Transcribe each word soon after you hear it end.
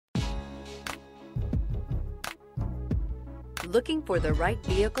Looking for the right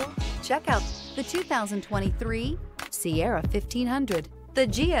vehicle? Check out the 2023 Sierra 1500. The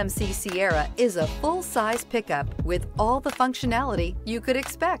GMC Sierra is a full-size pickup with all the functionality you could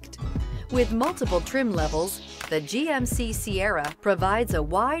expect. With multiple trim levels, the GMC Sierra provides a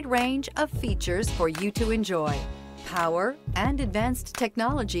wide range of features for you to enjoy. Power and advanced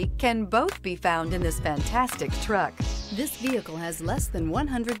technology can both be found in this fantastic truck. This vehicle has less than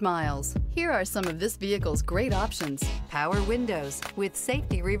 100 miles. Here are some of this vehicle's great options: power windows with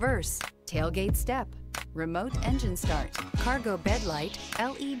safety reverse, tailgate step, remote engine start, cargo bed light,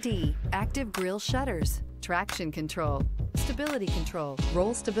 LED, active grille shutters, traction control, stability control,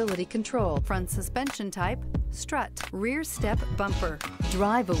 roll stability control, front suspension type, strut, rear step bumper.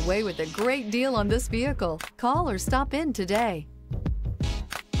 Drive away with a great deal on this vehicle. Call or stop in today.